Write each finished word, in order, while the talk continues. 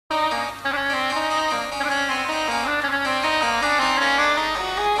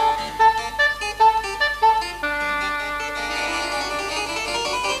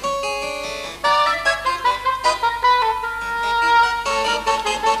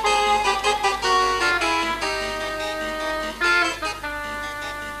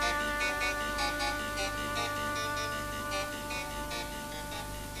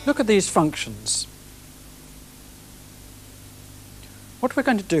look at these functions. What we're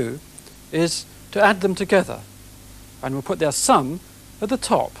going to do is to add them together, and we'll put their sum at the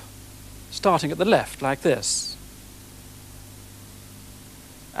top, starting at the left like this.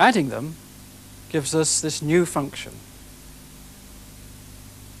 Adding them gives us this new function.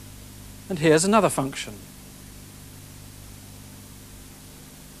 And here's another function.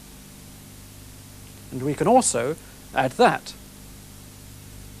 And we can also add that.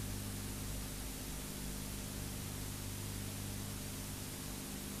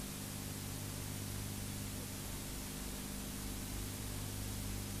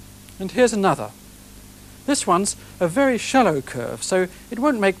 And here's another. This one's a very shallow curve, so it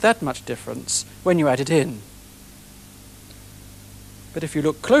won't make that much difference when you add it in. But if you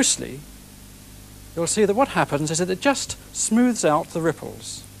look closely, you'll see that what happens is that it just smooths out the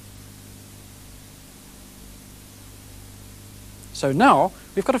ripples. So now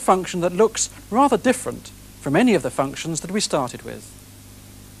we've got a function that looks rather different from any of the functions that we started with.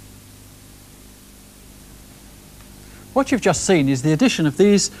 What you've just seen is the addition of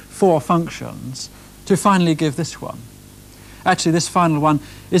these four functions to finally give this one. Actually, this final one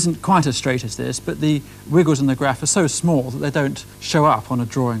isn't quite as straight as this, but the wiggles in the graph are so small that they don't show up on a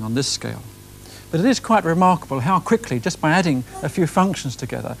drawing on this scale. But it is quite remarkable how quickly, just by adding a few functions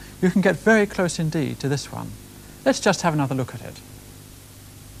together, you can get very close indeed to this one. Let's just have another look at it.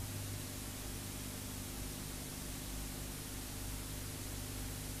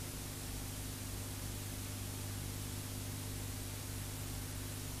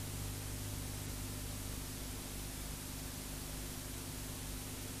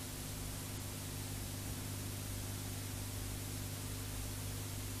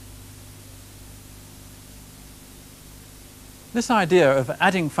 This idea of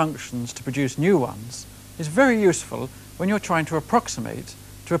adding functions to produce new ones is very useful when you're trying to approximate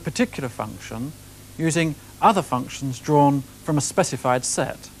to a particular function using other functions drawn from a specified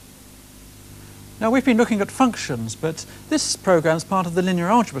set. Now, we've been looking at functions, but this program is part of the linear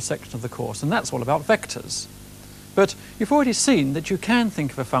algebra section of the course, and that's all about vectors. But you've already seen that you can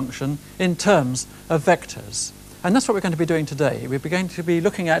think of a function in terms of vectors. And that's what we're going to be doing today. We're going to be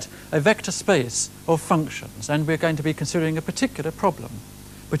looking at a vector space of functions, and we're going to be considering a particular problem.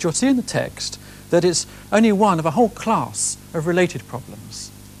 But you'll see in the text that it's only one of a whole class of related problems.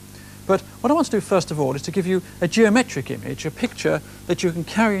 But what I want to do first of all is to give you a geometric image, a picture that you can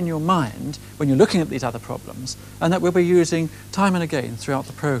carry in your mind when you're looking at these other problems, and that we'll be using time and again throughout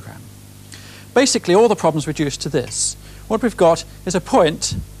the program. Basically, all the problems reduce to this. What we've got is a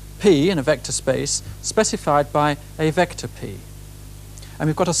point P in a vector space specified by a vector P. And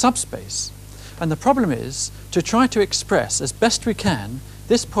we've got a subspace. And the problem is to try to express as best we can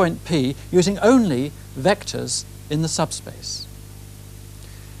this point P using only vectors in the subspace.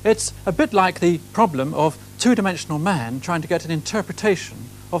 It's a bit like the problem of two-dimensional man trying to get an interpretation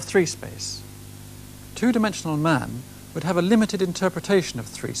of 3-space. Two-dimensional man would have a limited interpretation of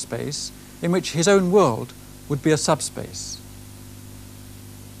 3-space in which his own world would be a subspace.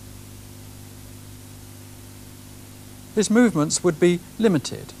 His movements would be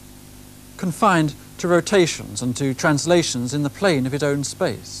limited, confined to rotations and to translations in the plane of his own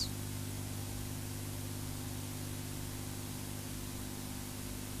space.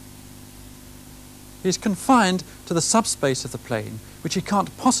 He's confined to the subspace of the plane, which he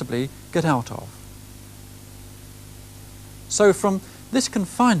can't possibly get out of. So from this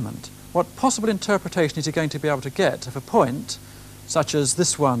confinement, what possible interpretation is he going to be able to get of a point, such as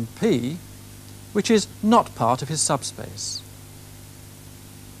this one, P, which is not part of his subspace?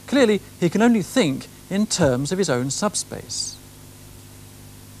 Clearly, he can only think in terms of his own subspace.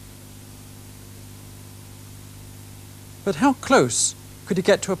 But how close could he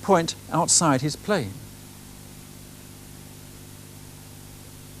get to a point outside his plane?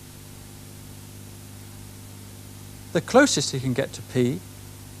 The closest he can get to P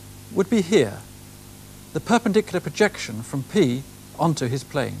would be here, the perpendicular projection from P onto his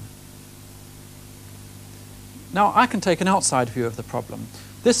plane. Now, I can take an outside view of the problem.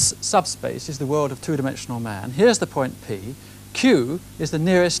 This subspace is the world of two-dimensional man. Here's the point P. Q is the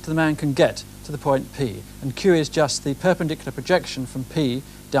nearest the man can get to the point P, and Q is just the perpendicular projection from P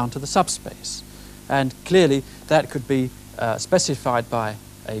down to the subspace. And clearly, that could be specified by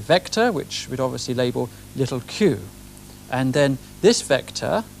a vector, which we'd obviously label little q. And then this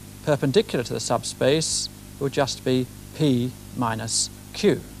vector, perpendicular to the subspace, will just be P minus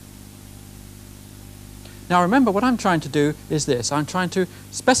Q. Now remember, what I'm trying to do is this. I'm trying to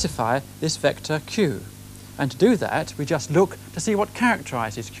specify this vector Q. And to do that, we just look to see what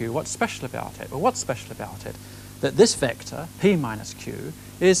characterizes Q, what's special about it. Well, what's special about it? that this vector, p minus q,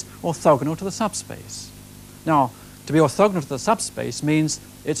 is orthogonal to the subspace. Now, to be orthogonal to the subspace means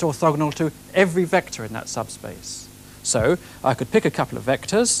it's orthogonal to every vector in that subspace. So I could pick a couple of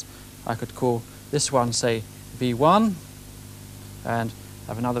vectors. I could call this one, say, v1, and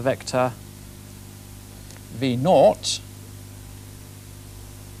have another vector, v0.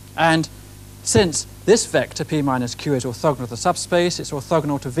 And since this vector, p minus q, is orthogonal to the subspace, it's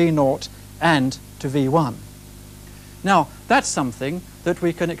orthogonal to v0 and to v1. Now, that's something that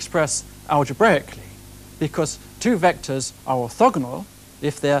we can express algebraically, because two vectors are orthogonal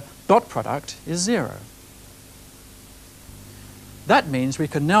if their dot product is 0. That means we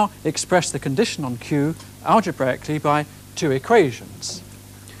can now express the condition on Q algebraically by two equations.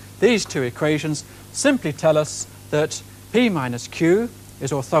 These two equations simply tell us that P minus Q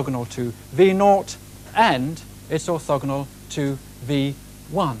is orthogonal to V0 and it's orthogonal to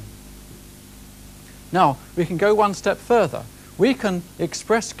V1. Now, we can go one step further. We can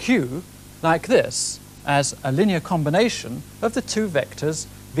express Q like this as a linear combination of the two vectors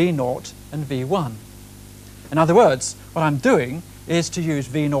V0 and V1. In other words, what I'm doing is to use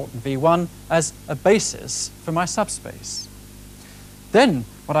V0 and V1 as a basis for my subspace. Then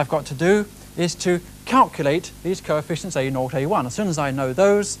what I've got to do is to calculate these coefficients A0, A1. As soon as I know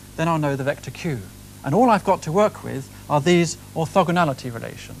those, then I'll know the vector Q. And all I've got to work with are these orthogonality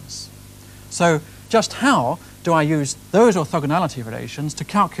relations. So just how do I use those orthogonality relations to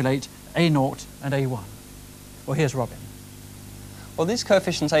calculate A0 and A1? Well, here's Robin. Well, these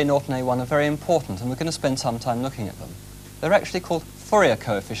coefficients A0 and A1 are very important, and we're going to spend some time looking at them. They're actually called Fourier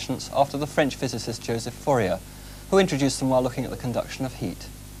coefficients after the French physicist Joseph Fourier, who introduced them while looking at the conduction of heat.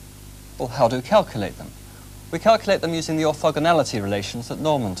 Well, how do we calculate them? We calculate them using the orthogonality relations that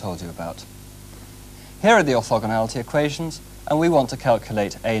Norman told you about. Here are the orthogonality equations, and we want to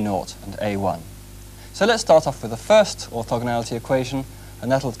calculate A0 and A1. So let's start off with the first orthogonality equation,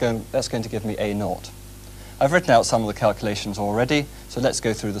 and that's going to give me A0. I've written out some of the calculations already, so let's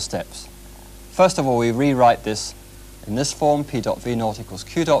go through the steps. First of all, we rewrite this in this form, P dot V0 equals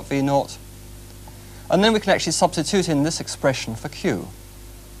Q dot V0. And then we can actually substitute in this expression for Q,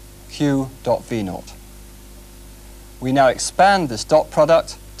 Q dot V0. We now expand this dot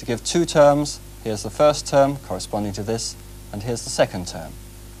product to give two terms. Here's the first term corresponding to this, and here's the second term.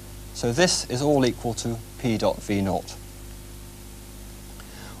 So this is all equal to P dot V0.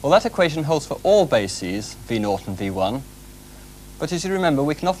 Well, that equation holds for all bases, V0 and V1, but as you remember,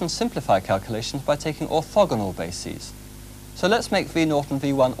 we can often simplify calculations by taking orthogonal bases. So let's make V0 and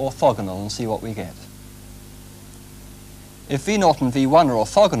V1 orthogonal and see what we get. If V0 and V1 are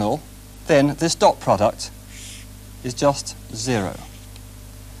orthogonal, then this dot product is just 0.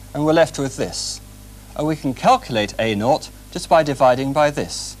 And we're left with this. And we can calculate A0 just by dividing by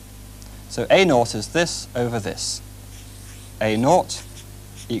this. So A0 is this over this. A0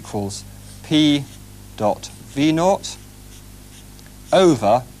 equals P dot V0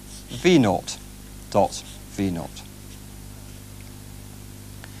 over V0 dot V0.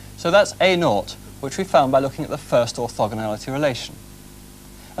 So that's A0, which we found by looking at the first orthogonality relation.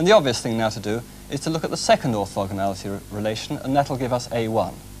 And the obvious thing now to do is to look at the second orthogonality relation, and that'll give us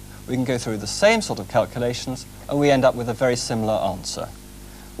A1. We can go through the same sort of calculations, and we end up with a very similar answer.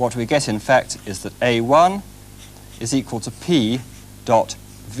 What we get, in fact, is that A1 is equal to P dot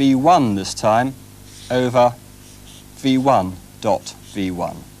V1 this time over V1 dot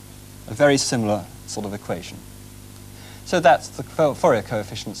V1. A very similar sort of equation. So that's the Fourier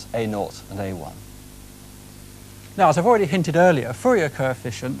coefficients A0 and A1. Now, as I've already hinted earlier, Fourier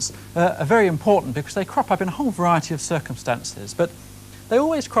coefficients are very important because they crop up in a whole variety of circumstances, but they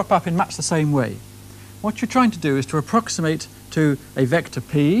always crop up in much the same way. What you're trying to do is to approximate to a vector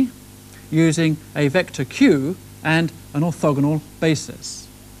P using a vector Q and an orthogonal basis.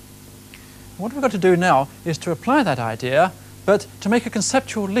 What we've got to do now is to apply that idea, but to make a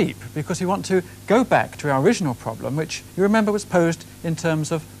conceptual leap, because we want to go back to our original problem, which you remember was posed in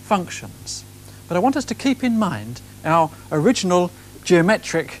terms of functions. But I want us to keep in mind our original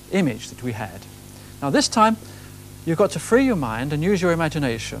geometric image that we had. Now this time, you've got to free your mind and use your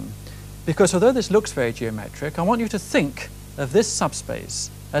imagination, because although this looks very geometric, I want you to think of this subspace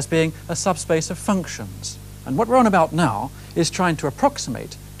as being a subspace of functions. And what we're on about now is trying to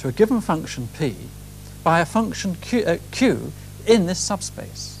approximate to a given function P by a function Q in this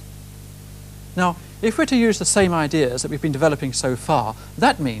subspace. Now, if we're to use the same ideas that we've been developing so far,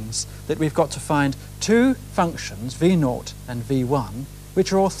 that means that we've got to find two functions, V0 and V1,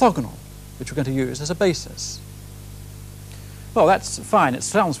 which are orthogonal, which we're going to use as a basis. Well, that's fine, it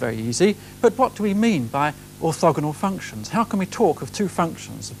sounds very easy, but what do we mean by orthogonal functions? How can we talk of two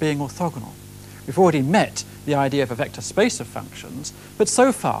functions as being orthogonal? we've already met the idea of a vector space of functions, but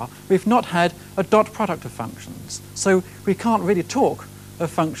so far we've not had a dot product of functions, so we can't really talk of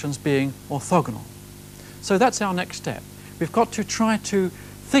functions being orthogonal. So that's our next step. We've got to try to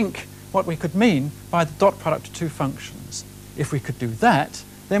think what we could mean by the dot product of two functions. If we could do that,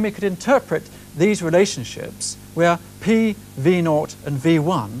 then we could interpret these relationships where P, V0 and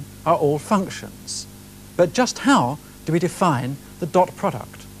V1 are all functions. But just how do we define the dot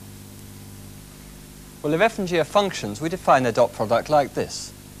product? Well, if f and g are functions, we define their dot product like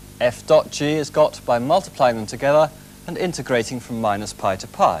this. F dot g is got by multiplying them together and integrating from minus pi to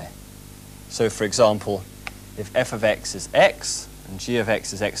pi. So, for example, if f of x is x and g of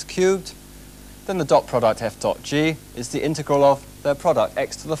x is x cubed, then the dot product f dot g is the integral of their product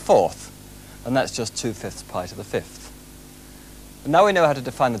x to the fourth, and that's just 2/5 pi to the fifth. And now we know how to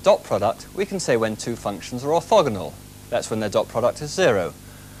define the dot product, we can say when two functions are orthogonal. That's when their dot product is 0.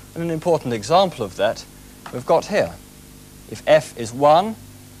 And an important example of that we've got here. If f is 1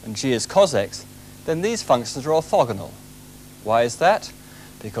 and g is cos x, then these functions are orthogonal. Why is that?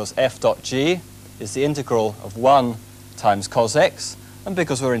 Because f dot g is the integral of 1 times cos x, and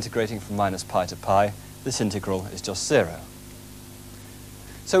because we're integrating from minus pi to pi, this integral is just 0.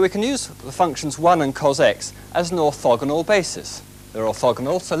 So we can use the functions 1 and cos x as an orthogonal basis. They're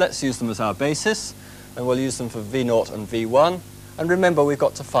orthogonal, so let's use them as our basis, and we'll use them for v0 and v1. And remember, we've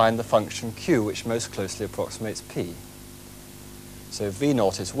got to find the function q, which most closely approximates p. So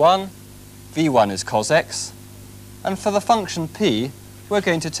v0 is 1, v1 is cos x, and for the function p, we're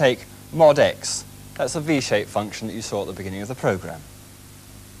going to take mod x. That's a v-shaped function that you saw at the beginning of the program.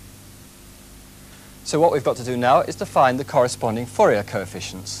 So what we've got to do now is to find the corresponding Fourier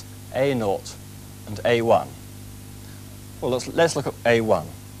coefficients, a0 and a1. Well, let's look at a1.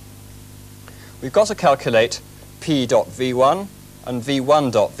 We've got to calculate p dot v1 and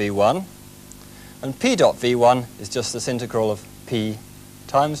v1 dot v1. And p dot v1 is just this integral of p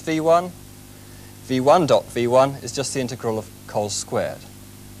times v1. v1 dot v1 is just the integral of cos squared.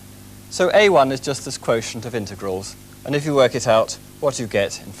 So a1 is just this quotient of integrals. And if you work it out, what you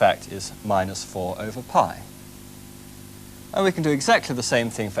get, in fact, is minus 4 over pi. And we can do exactly the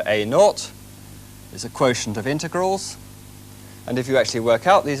same thing for a0. It's a quotient of integrals. And if you actually work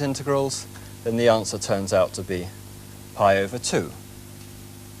out these integrals, then the answer turns out to be pi over 2.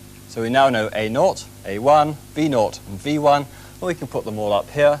 So we now know a0, a1, v0 and v1, and we can put them all up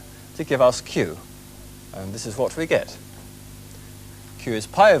here to give us q. And this is what we get. Q is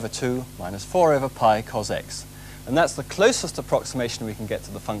pi over 2 minus 4 over pi cos x. And that's the closest approximation we can get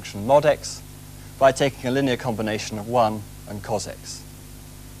to the function mod x by taking a linear combination of 1 and cos x.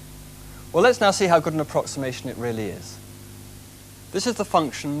 Well, let's now see how good an approximation it really is. This is the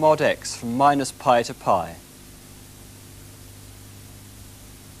function mod x from minus pi to pi.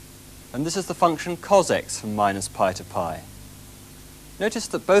 And this is the function cos x from minus pi to pi. Notice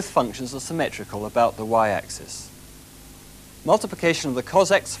that both functions are symmetrical about the y-axis. Multiplication of the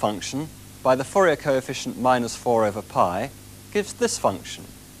cos x function by the Fourier coefficient minus 4 over pi gives this function.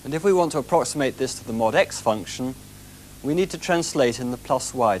 And if we want to approximate this to the mod x function, we need to translate in the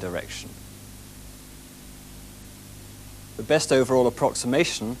plus y direction. The best overall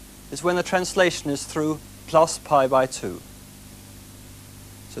approximation is when the translation is through plus pi by 2.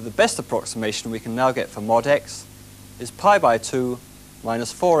 So the best approximation we can now get for mod x is pi by 2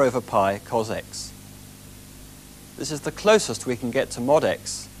 minus 4 over pi cos x. This is the closest we can get to mod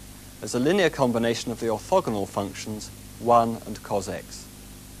x as a linear combination of the orthogonal functions 1 and cos x.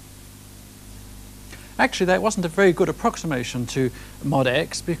 Actually, that wasn't a very good approximation to mod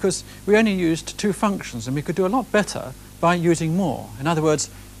x because we only used two functions, and we could do a lot better by using more. In other words,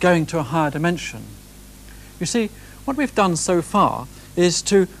 going to a higher dimension. You see, what we've done so far is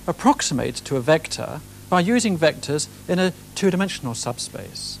to approximate to a vector by using vectors in a two-dimensional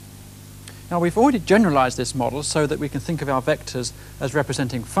subspace. Now, we've already generalized this model so that we can think of our vectors as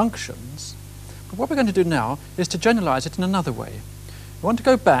representing functions. But what we're going to do now is to generalize it in another way. We want to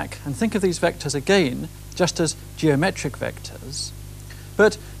go back and think of these vectors again just as geometric vectors,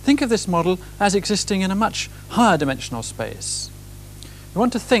 but think of this model as existing in a much higher dimensional space. We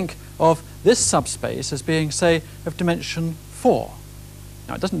want to think of this subspace as being, say, of dimension 4.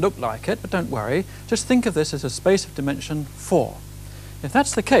 Now, it doesn't look like it, but don't worry. Just think of this as a space of dimension 4. If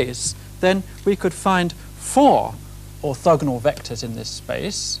that's the case, then we could find 4 orthogonal vectors in this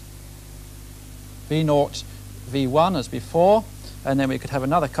space, v0, v1 as before, and then we could have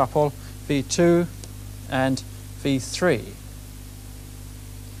another couple, v2 and v3.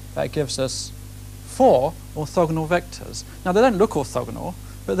 That gives us 4 orthogonal vectors. Now, they don't look orthogonal,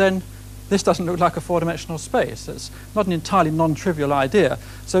 but then this doesn't look like a four-dimensional space. It's not an entirely non-trivial idea.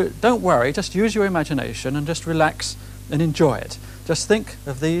 So don't worry, just use your imagination and just relax and enjoy it. Just think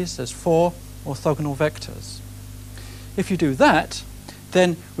of these as four orthogonal vectors. If you do that,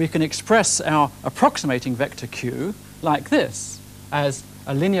 then we can express our approximating vector q like this, as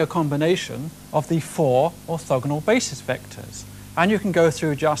a linear combination of the four orthogonal basis vectors. And you can go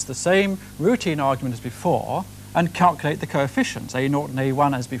through just the same routine argument as before and calculate the coefficients. A0 and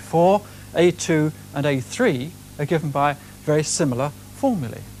A1 as before, A2 and A3 are given by very similar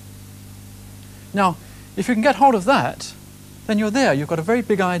formulae. Now, if you can get hold of that, then you're there. You've got a very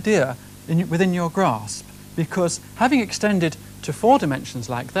big idea within your grasp, because having extended to 4 dimensions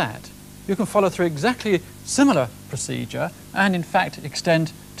like that, you can follow through exactly similar procedure and in fact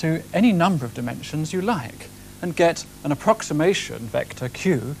extend to any number of dimensions you like and get an approximation vector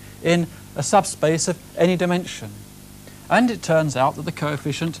q in a subspace of any dimension. And it turns out that the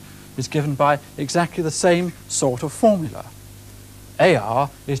coefficient is given by exactly the same sort of formula. AR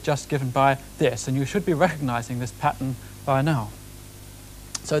is just given by this, and you should be recognizing this pattern by now.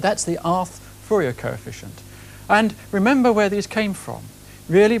 So that's the rth Fourier coefficient. And remember where these came from.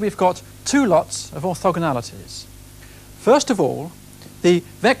 Really, we've got two lots of orthogonalities. First of all, the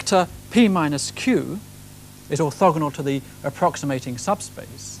vector p minus q is orthogonal to the approximating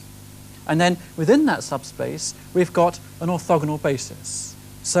subspace. And then within that subspace, we've got an orthogonal basis,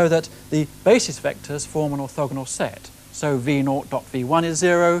 so that the basis vectors form an orthogonal set. So v0.v1 is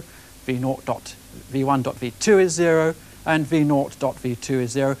 0, v1.v2 is 0, and v0.v2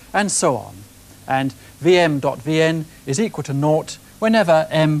 is 0, and so on. And vm.vn is equal to 0 whenever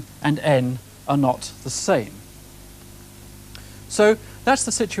m and n are not the same. So that's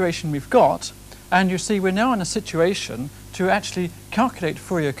the situation we've got. And you see, we're now in a situation to actually calculate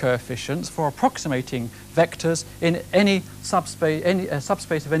Fourier coefficients for approximating vectors in any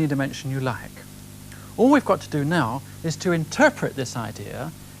subspace of any dimension you like. All we've got to do now is to interpret this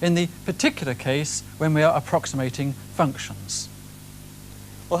idea in the particular case when we are approximating functions.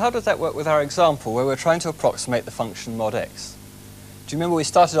 Well, how does that work with our example where we're trying to approximate the function mod x? Do you remember we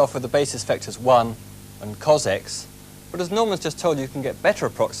started off with the basis vectors 1 and cos x? But as Norman's just told you, you can get better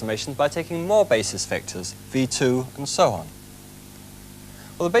approximations by taking more basis vectors, v2 and so on.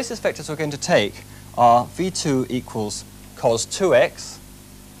 Well, the basis vectors we're going to take are v2 equals cos 2x,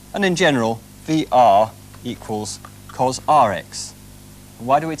 and in general, vr equals cos rx. And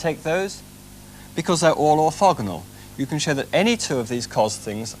why do we take those? Because they're all orthogonal. You can show that any two of these cos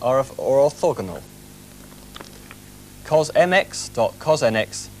things are orthogonal. Cos mx dot cos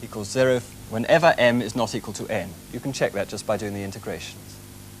nx equals 0 whenever m is not equal to n. You can check that just by doing the integrations.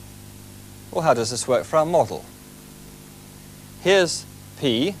 Well, how does this work for our model? Here's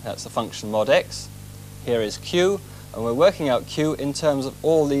p, that's the function mod x. Here is q, and we're working out q in terms of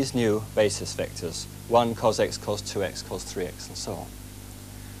all these new basis vectors. 1 cos x, cos 2x, cos 3x, and so on.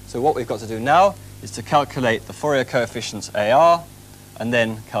 So what we've got to do now is to calculate the Fourier coefficients AR, and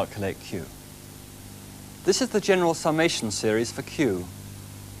then calculate q. This is the general summation series for q.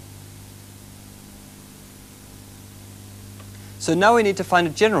 So now we need to find a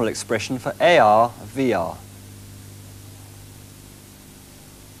general expression for AR VR.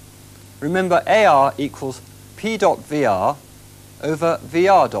 Remember, AR equals P dot VR over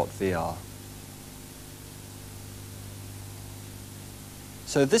VR dot VR.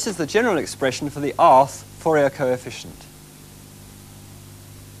 So this is the general expression for the rth Fourier coefficient.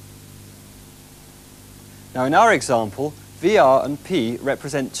 Now in our example, VR and P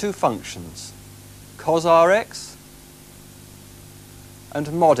represent two functions, cos Rx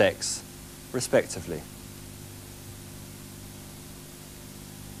and mod x, respectively.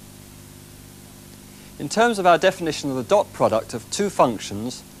 In terms of our definition of the dot product of two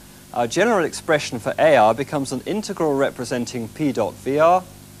functions, our general expression for AR becomes an integral representing P dot VR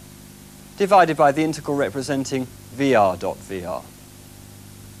divided by the integral representing VR dot VR.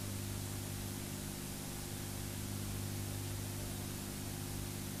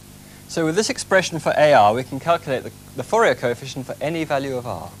 So with this expression for AR, we can calculate the Fourier coefficient for any value of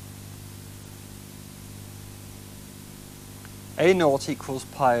R. A0 equals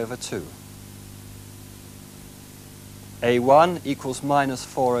pi over 2. A1 equals minus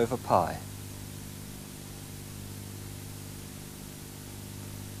 4 over pi.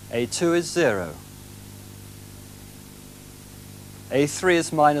 A2 is 0. A3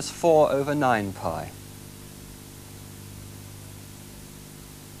 is minus 4 over 9 pi.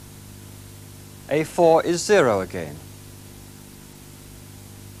 A4 is 0 again.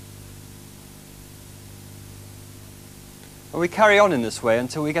 And we carry on in this way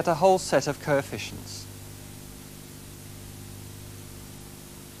until we get a whole set of coefficients.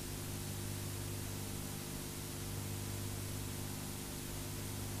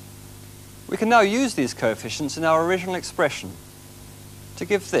 We can now use these coefficients in our original expression to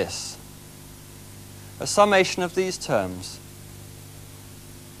give this, a summation of these terms,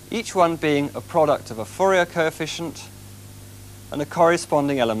 each one being a product of a Fourier coefficient and a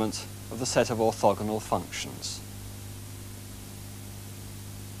corresponding element of the set of orthogonal functions.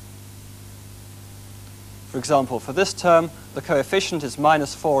 For example, for this term, the coefficient is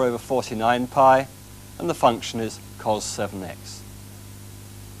minus 4 over 49 pi, and the function is cos 7x.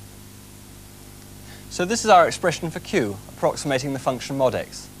 So this is our expression for q, approximating the function mod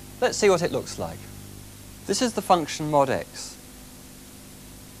x. Let's see what it looks like. This is the function mod x.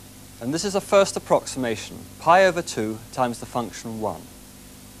 And this is a first approximation, pi over 2 times the function 1.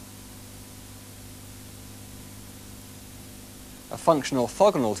 A function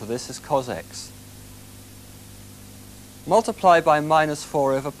orthogonal to this is cos x. Multiply by minus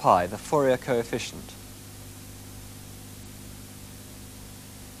 4 over pi, the Fourier coefficient.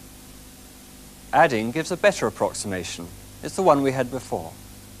 Adding gives a better approximation. It's the one we had before.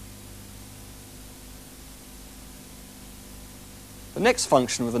 The next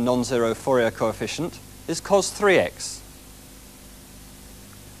function with a non-zero Fourier coefficient is cos 3x.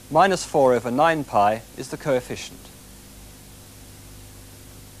 Minus 4 over 9 pi is the coefficient.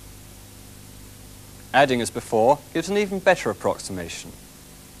 Adding as before gives an even better approximation.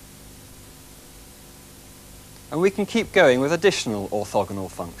 And we can keep going with additional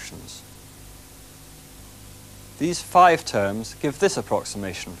orthogonal functions. These 5 terms give this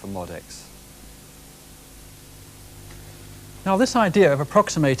approximation for mod x. Now, this idea of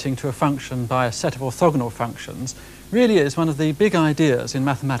approximating to a function by a set of orthogonal functions really is one of the big ideas in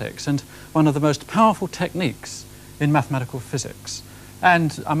mathematics and one of the most powerful techniques in mathematical physics.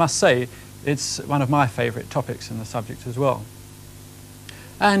 And I must say, it's one of my favourite topics in the subject as well.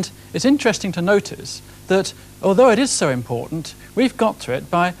 And it's interesting to notice that although it is so important, we've got to it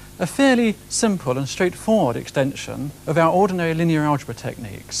by a fairly simple and straightforward extension of our ordinary linear algebra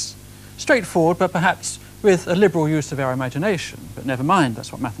techniques. Straightforward, but perhaps with a liberal use of our imagination, but never mind,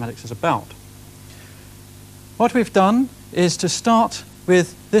 that's what mathematics is about. What we've done is to start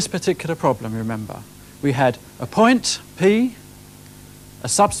with this particular problem, remember. We had a point, P, a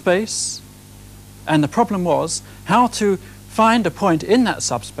subspace, and the problem was how to find a point in that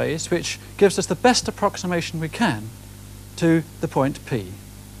subspace which gives us the best approximation we can to the point P.